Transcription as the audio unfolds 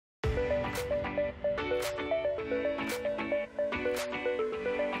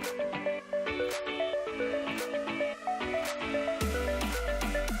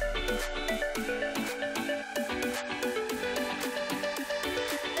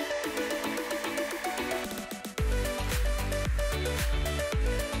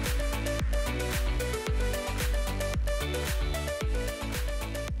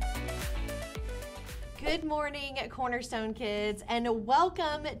Good morning, Cornerstone Kids, and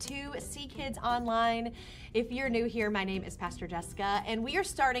welcome to See Kids Online. If you're new here, my name is Pastor Jessica, and we are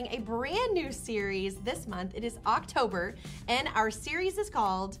starting a brand new series this month. It is October, and our series is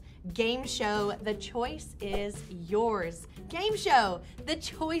called Game Show, The Choice is Yours. Game Show, The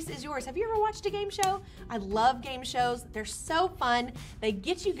Choice is Yours. Have you ever watched a game show? I love game shows. They're so fun. They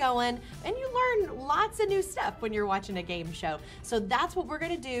get you going, and you learn lots of new stuff when you're watching a game show. So that's what we're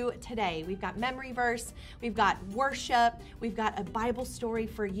going to do today. We've got memory verse, we've got worship, we've got a Bible story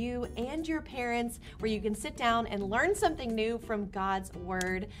for you and your parents where you can sit down and learn something new from God's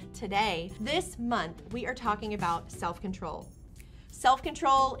Word today. This month, we are talking about self-control.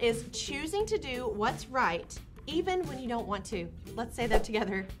 Self-control is choosing to do what's right even when you don't want to. Let's say that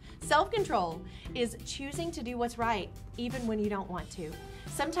together. Self-control is choosing to do what's right even when you don't want to.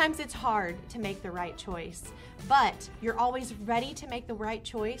 Sometimes it's hard to make the right choice, but you're always ready to make the right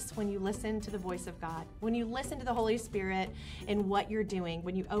choice when you listen to the voice of God, when you listen to the Holy Spirit in what you're doing,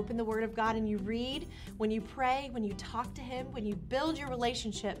 when you open the Word of God and you read, when you pray, when you talk to Him, when you build your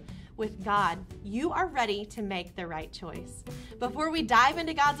relationship with God, you are ready to make the right choice. Before we dive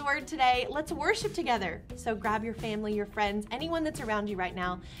into God's Word today, let's worship together. So grab your family, your friends, anyone that's around you right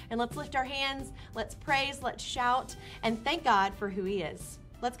now, and let's lift our hands, let's praise, let's shout, and thank God for who He is.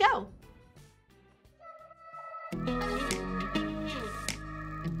 Let's go.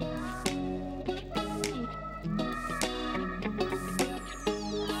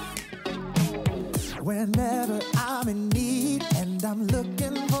 Whenever I'm in need and I'm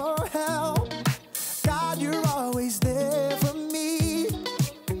looking for help, God, you're always there for me.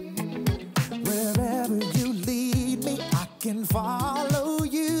 Wherever you lead me, I can follow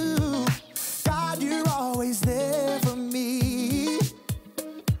you. God, you're always there for me.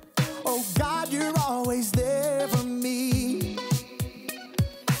 Oh, God, you're always there for me.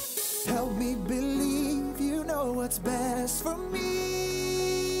 Help me believe you know what's best for me.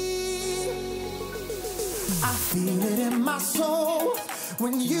 I feel it in my soul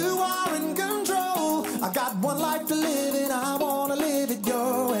when you are in control. I got one life to live and I wanna live it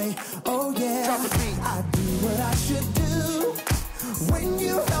your way. Oh yeah, I do what I should do when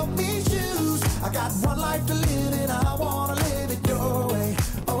you help me choose. I got one life to live and I wanna live it your way.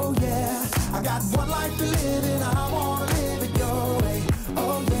 Oh yeah, I got one life to live and I wanna live it your way.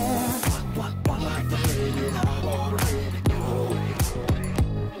 Oh yeah, one life to live and I wanna live it your way.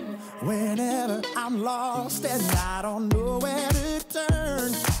 Whenever I'm lost and I don't know where to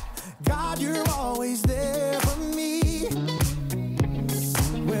turn, God, you're always there for me.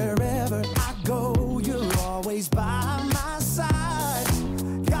 Wherever I go, you're always by my side.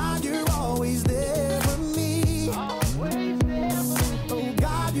 God, you're always there for me. Oh,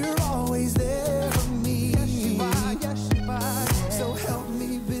 God, you're always there for me. So help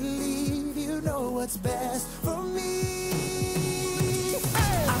me believe you know what's best for me.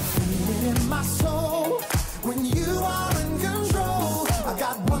 I feel it in my soul when you are in control. I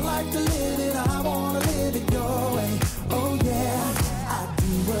got one life to live and I wanna live it your way. Oh yeah, I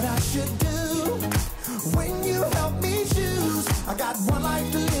do what I should do when you help me choose. I got one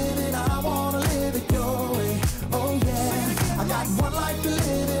life to live and I wanna live it your way. Oh yeah, I got one life to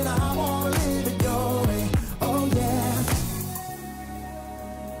live and I wanna live it your way. Oh yeah.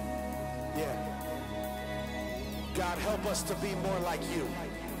 Yeah. God, help us to be more like you,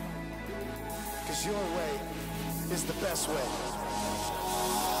 because your way is the best way.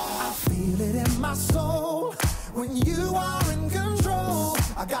 I feel it in my soul when you are in control.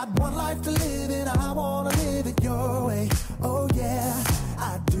 I got one life to live and I wanna live it your way. Oh yeah,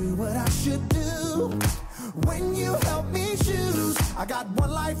 I do what I should do when you help me choose. I got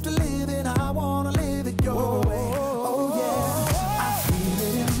one life to live and I wanna live it your way. Oh yeah, I feel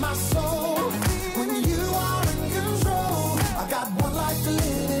it in my soul when you are in control. I got one life to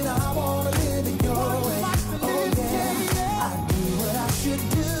live and I wanna live it your way. Oh yeah, I do what I should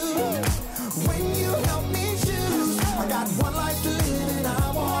do when you help me choose. I got one life to live and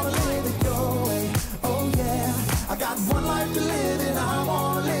I wanna live it your way. Oh yeah, I got one life to live and I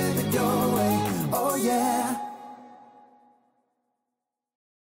wanna live it your way. Oh yeah.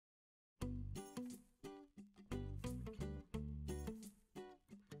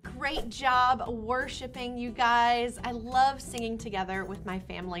 great job worshiping, you guys. I love singing together with my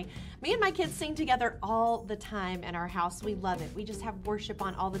family. Me and my kids sing together all the time in our house. We love it. We just have worship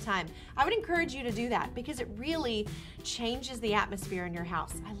on all the time. I would encourage you to do that because it really changes the atmosphere in your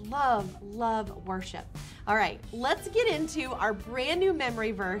house. I love worship. All right, let's get into our brand new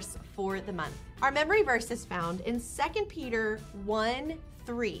memory verse for the month. Our memory verse is found in 2 Peter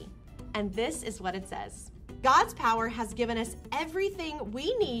 1:3, and this is what it says. God's power has given us everything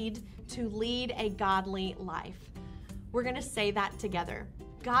we need to lead a godly life. We're gonna say that together.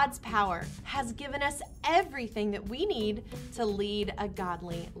 God's power has given us everything that we need to lead a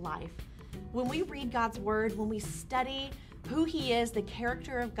godly life. When we read God's word, when we study who He is, the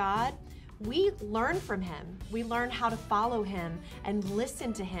character of God, we learn from Him. We learn how to follow Him and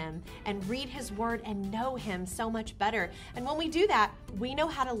listen to Him and read His word and know Him so much better. And when we do that, we know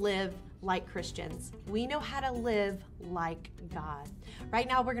how to live like Christians. We know how to live like God. Right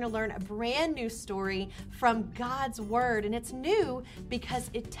now, we're going to learn a brand new story from God's Word, and it's new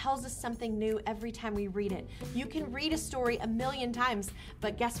because it tells us something new every time we read it. You can read a story a million times,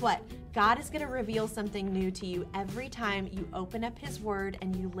 but guess what? God is going to reveal something new to you every time you open up His Word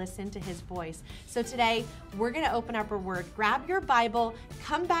and you listen to His voice. So today, we're going to open up our Word. Grab your Bible,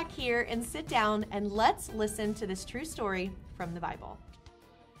 come back here and sit down, and let's listen to this true story from the Bible.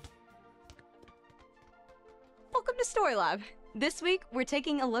 Welcome to Story Lab. This week, we're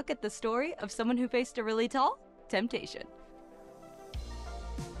taking a look at the story of someone who faced a really tall temptation.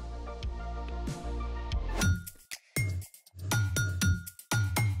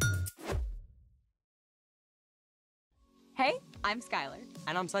 Hey, I'm Skylar.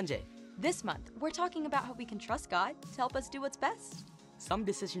 And I'm Sanjay. This month, we're talking about how we can trust God to help us do what's best. Some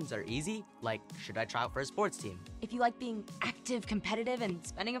decisions are easy, like should I try out for a sports team? If you like being active, competitive, and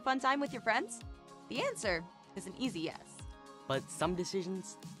spending a fun time with your friends, the answer is an easy yes. But some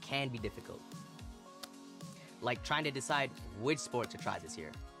decisions can be difficult. Like trying to decide which sport to try this year.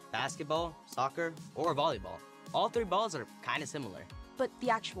 Basketball, soccer, or volleyball. All three balls are kind of similar. But the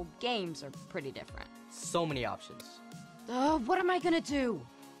actual games are pretty different. So many options. What am I gonna do?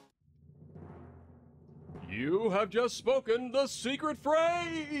 You have just spoken the secret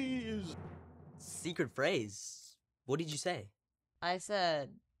phrase! Secret phrase? What did you say? I said,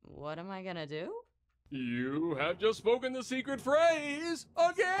 what am I gonna do? You have just spoken the secret phrase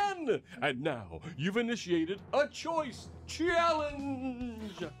again! And now you've initiated a choice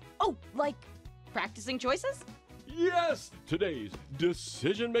challenge! Oh, like practicing choices? Yes! Today's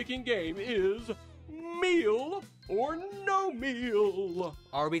decision-making game is meal or no meal.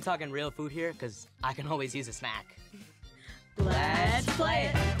 Are we talking real food here? Because I can always use a snack. Let's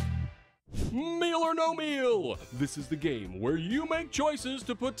play it! Meal or no meal? This is the game where you make choices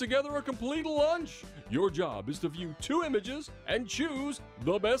to put together a complete lunch. Your job is to view 2 images and choose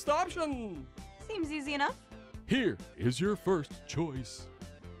the best option. Seems easy enough. Here is your first choice.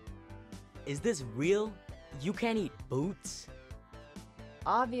 Is this real? You can't eat boots?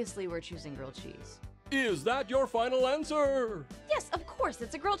 Obviously, we're choosing grilled cheese. Is that your final answer? Yes, of course,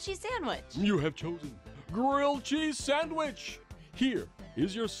 it's a grilled cheese sandwich. You have chosen grilled cheese sandwich. Here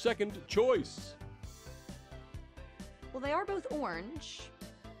is your second choice. Well, they are both orange.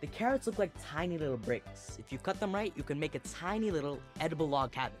 The carrots look like tiny little bricks. If you cut them right, you can make a tiny little edible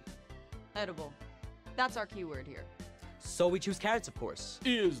log cabin. Edible. That's our keyword here. So we choose carrots, of course.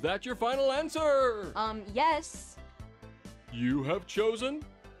 Is that your final answer? Yes. You have chosen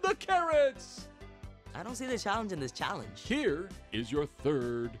the carrots. I don't see the challenge in this challenge. Here is your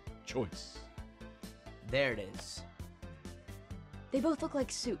third choice. There it is. They both look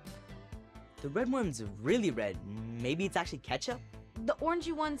like soup. The red one's really red. Maybe it's actually ketchup? The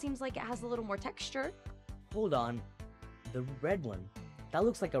orangey one seems like it has a little more texture. Hold on. The red one. That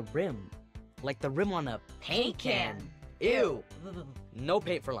looks like a rim. Like the rim on a paint can. Ew. No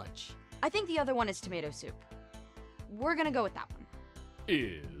paint for lunch. I think the other one is tomato soup. We're gonna go with that one.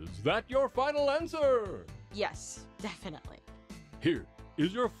 Is that your final answer? Yes, definitely. Here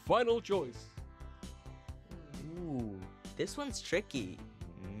is your final choice. Ooh, this one's tricky.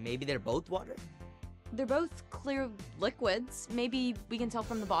 Maybe they're both water? They're both clear liquids. Maybe we can tell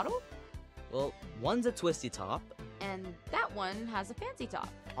from the bottle? Well, one's a twisty top. And that one has a fancy top.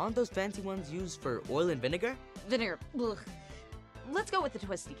 Aren't those fancy ones used for oil and vinegar? Vinegar. Ugh. Let's go with the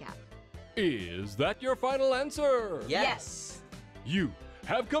twisty cap. Is that your final answer? Yes. You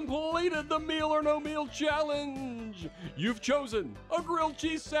have completed the Meal or No Meal Challenge. You've chosen a grilled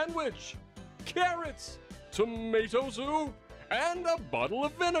cheese sandwich, carrots, tomato soup, and a bottle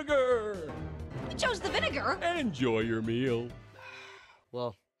of vinegar. We chose the vinegar. Enjoy your meal.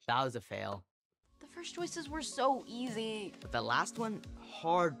 Well, that was a fail. The first choices were so easy. But the last one,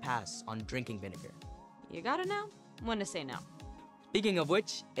 hard pass on drinking vinegar. You gotta know when to say no. Speaking of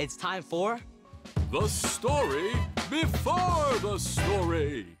which, it's time for The story before the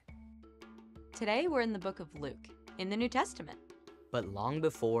story. Today we're in the book of Luke, in the New Testament. But long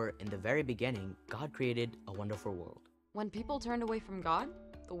before, in the very beginning, God created a wonderful world. When people turned away from God,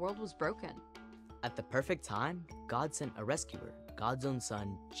 the world was broken. At the perfect time, God sent a rescuer, God's own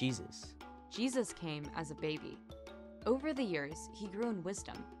son, Jesus. Jesus came as a baby. Over the years, he grew in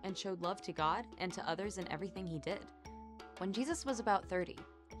wisdom and showed love to God and to others in everything he did. When Jesus was about 30,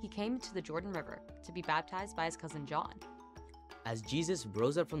 he came to the Jordan River to be baptized by his cousin John. As Jesus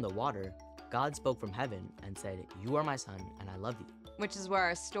rose up from the water, God spoke from heaven and said, "You are my son, and I love you." Which is where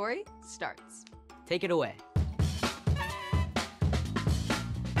our story starts. Take it away.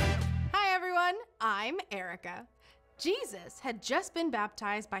 Hi everyone, I'm Erica. Jesus had just been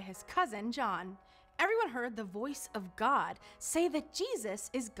baptized by his cousin John. Everyone heard the voice of God say that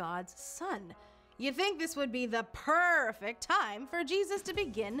Jesus is God's son. You'd think this would be the perfect time for Jesus to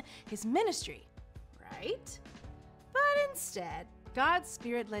begin his ministry, right? But instead, God's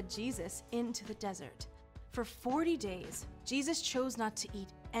Spirit led Jesus into the desert. For 40 days, Jesus chose not to eat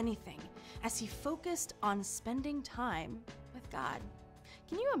anything as he focused on spending time with God.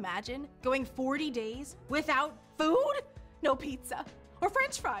 Can you imagine going 40 days without food? No pizza, or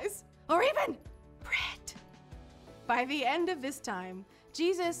French fries, or even bread. By the end of this time,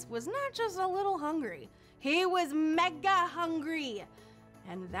 Jesus was not just a little hungry, he was mega hungry.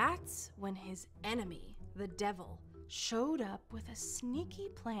 And that's when his enemy, the devil, showed up with a sneaky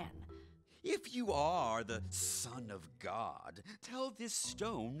plan. If you are the Son of God, tell this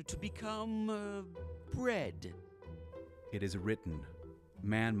stone to become bread. It is written,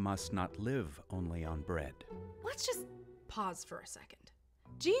 man must not live only on bread. Let's just pause for a second.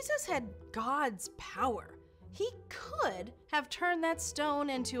 Jesus had God's power. He could have turned that stone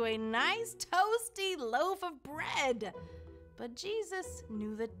into a nice toasty loaf of bread. But Jesus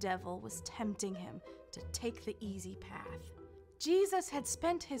knew the devil was tempting him to take the easy path. Jesus had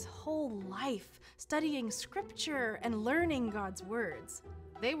spent his whole life studying scripture and learning God's words.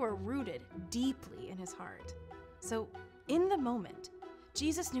 They were rooted deeply in his heart. So, in the moment,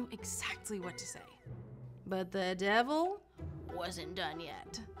 Jesus knew exactly what to say. But the devil wasn't done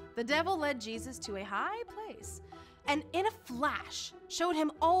yet. The devil led Jesus to a high place and in a flash showed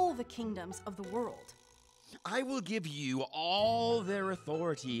him all the kingdoms of the world. I will give you all their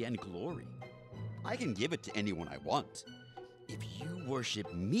authority and glory. I can give it to anyone I want. If you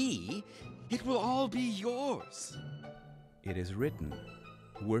worship me, it will all be yours. It is written,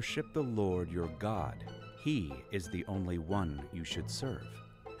 worship the Lord your God. He is the only one you should serve.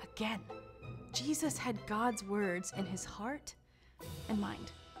 Again, Jesus had God's words in his heart and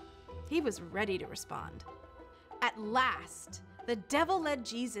mind. He was ready to respond. At last, the devil led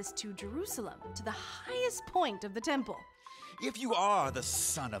Jesus to Jerusalem, to the highest point of the temple. If you are the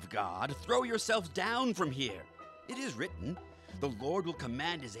Son of God, throw yourself down from here. It is written, the Lord will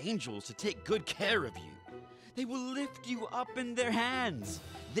command his angels to take good care of you. They will lift you up in their hands.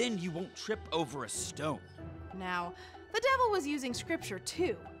 Then you won't trip over a stone. Now, the devil was using scripture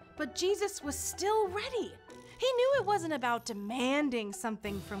too, but Jesus was still ready. He knew it wasn't about demanding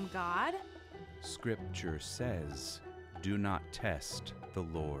something from God. Scripture says, do not test the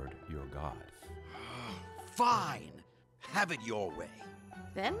Lord your God. Fine. Have it your way.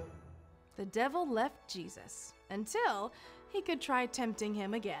 Then, the devil left Jesus until he could try tempting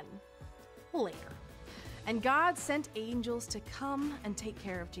him again later. And God sent angels to come and take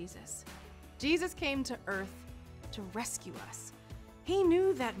care of Jesus. Jesus came to earth to rescue us. He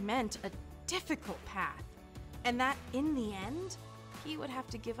knew that meant a difficult path, and that in the end, he would have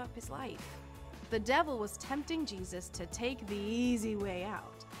to give up his life. The devil was tempting Jesus to take the easy way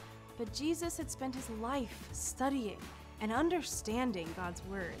out, but Jesus had spent his life studying and understanding God's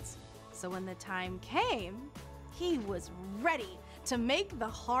words. So when the time came, he was ready to make the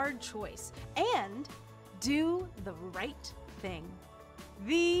hard choice and do the right thing.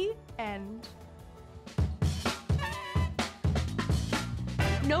 The end.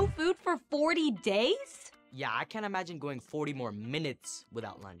 No food for 40 days? Yeah, I can't imagine going 40 more minutes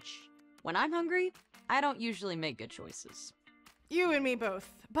without lunch. When I'm hungry, I don't usually make good choices. You and me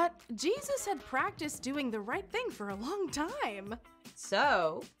both. But Jesus had practiced doing the right thing for a long time.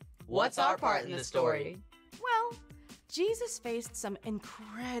 So, What's our part in the story? Well, Jesus faced some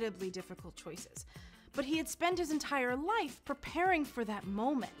incredibly difficult choices, but he had spent his entire life preparing for that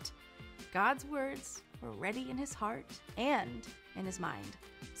moment. God's words were ready in his heart and in his mind,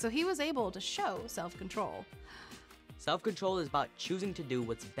 so he was able to show self-control. Self-control is about choosing to do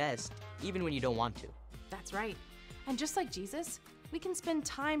what's best, even when you don't want to. That's right. And just like Jesus, we can spend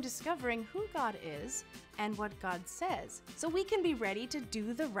time discovering who God is and what God says, so we can be ready to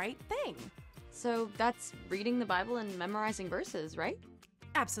do the right thing. So that's reading the Bible and memorizing verses, right?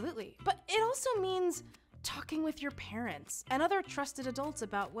 Absolutely. But it also means talking with your parents and other trusted adults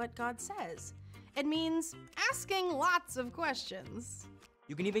about what God says. It means asking lots of questions.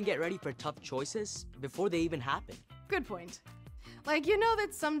 You can even get ready for tough choices before they even happen. Good point. Like, you know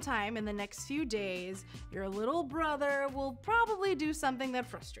that sometime in the next few days, your little brother will probably do something that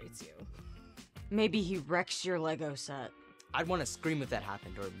frustrates you. Maybe he wrecks your Lego set. I'd want to scream if that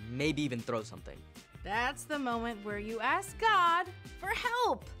happened, or maybe even throw something. That's the moment where you ask God for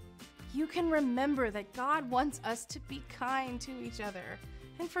help. You can remember that God wants us to be kind to each other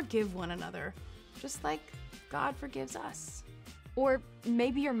and forgive one another, just like God forgives us. Or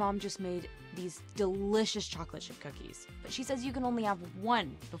maybe your mom just made these delicious chocolate chip cookies, but she says you can only have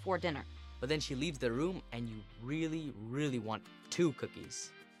one before dinner. But then she leaves the room and you really, really want 2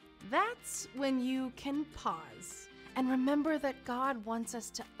 cookies. That's when you can pause and remember that God wants us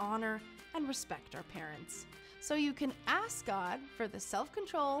to honor and respect our parents. So you can ask God for the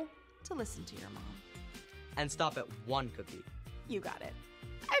self-control to listen to your mom. And stop at 1 cookie. You got it.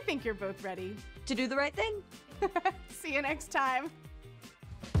 I think you're both ready To do the right thing. See you next time.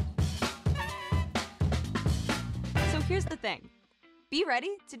 So here's the thing. Be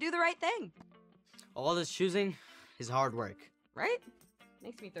ready to do the right thing, All this choosing is hard work. right?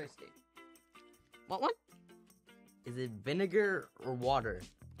 Makes me thirsty. Want one? Is it vinegar or water?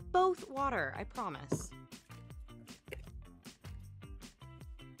 Both water, I promise.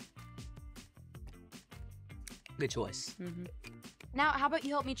 Good choice. Now, how about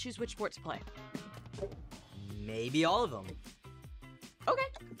you help me choose which sport to play? Maybe all of them. Okay.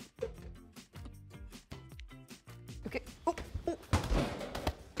 Okay. Oh, oh.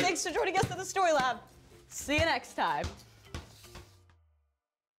 Thanks for joining us at the Story Lab. See you next time.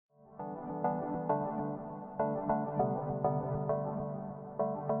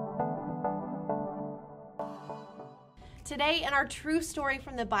 Today, in our true story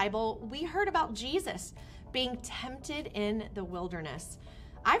from the Bible, we heard about Jesus being tempted in the wilderness.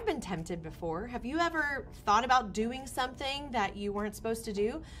 I've been tempted before. Have you ever thought about doing something that you weren't supposed to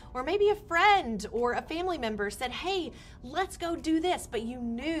do? Or maybe a friend or a family member said, hey, let's go do this, but you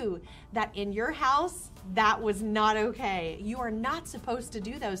knew that in your house, that was not okay. You are not supposed to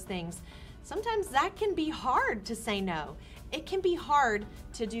do those things. Sometimes that can be hard to say no. It can be hard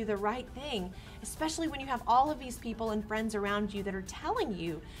to do the right thing, especially when you have all of these people and friends around you that are telling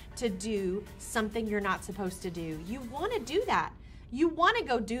you to do something you're not supposed to do. You want to do that. You want to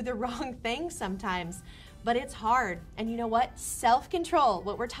go do the wrong thing sometimes, but it's hard. And you know what? Self-control,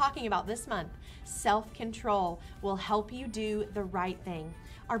 what we're talking about this month, self-control will help you do the right thing.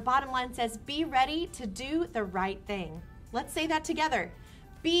 Our bottom line says, be ready to do the right thing. Let's say that together.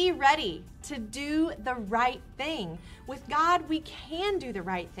 Be ready to do the right thing. With God, we can do the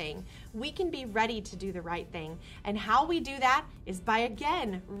right thing. We can be ready to do the right thing. And how we do that is by,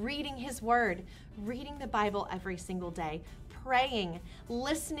 again, reading His Word, reading the Bible every single day, praying,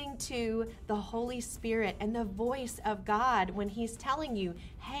 listening to the Holy Spirit and the voice of God when He's telling you,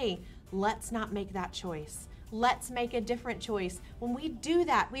 hey, let's not make that choice. Let's make a different choice. When we do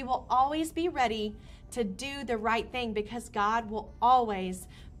that, we will always be ready to do the right thing because God will always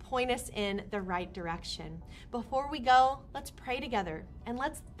point us in the right direction. Before we go, let's pray together and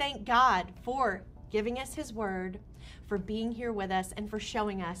let's thank God for giving us His Word, for being here with us, and for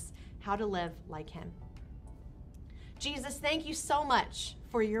showing us how to live like Him. Jesus, thank you so much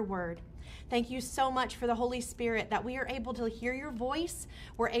for your Word. Thank you so much for the Holy Spirit, that we are able to hear your voice,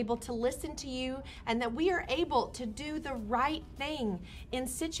 we're able to listen to you, and that we are able to do the right thing in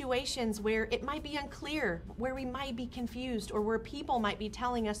situations where it might be unclear, where we might be confused, or where people might be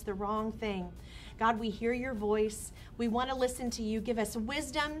telling us the wrong thing. God, we hear your voice. We want to listen to you. Give us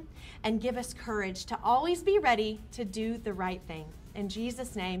wisdom and give us courage to always be ready to do the right thing. In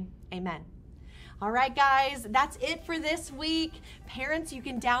Jesus' name, amen. All right, guys, that's it for this week. Parents, you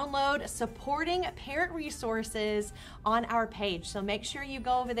can download supporting parent resources on our page. So make sure you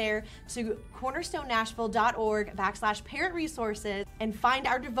go over there to cornerstonenashville.org/parent resources and find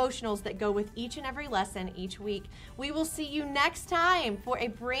our devotionals that go with each and every lesson each week. We will see you next time for a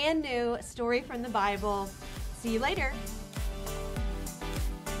brand new story from the Bible. See you later.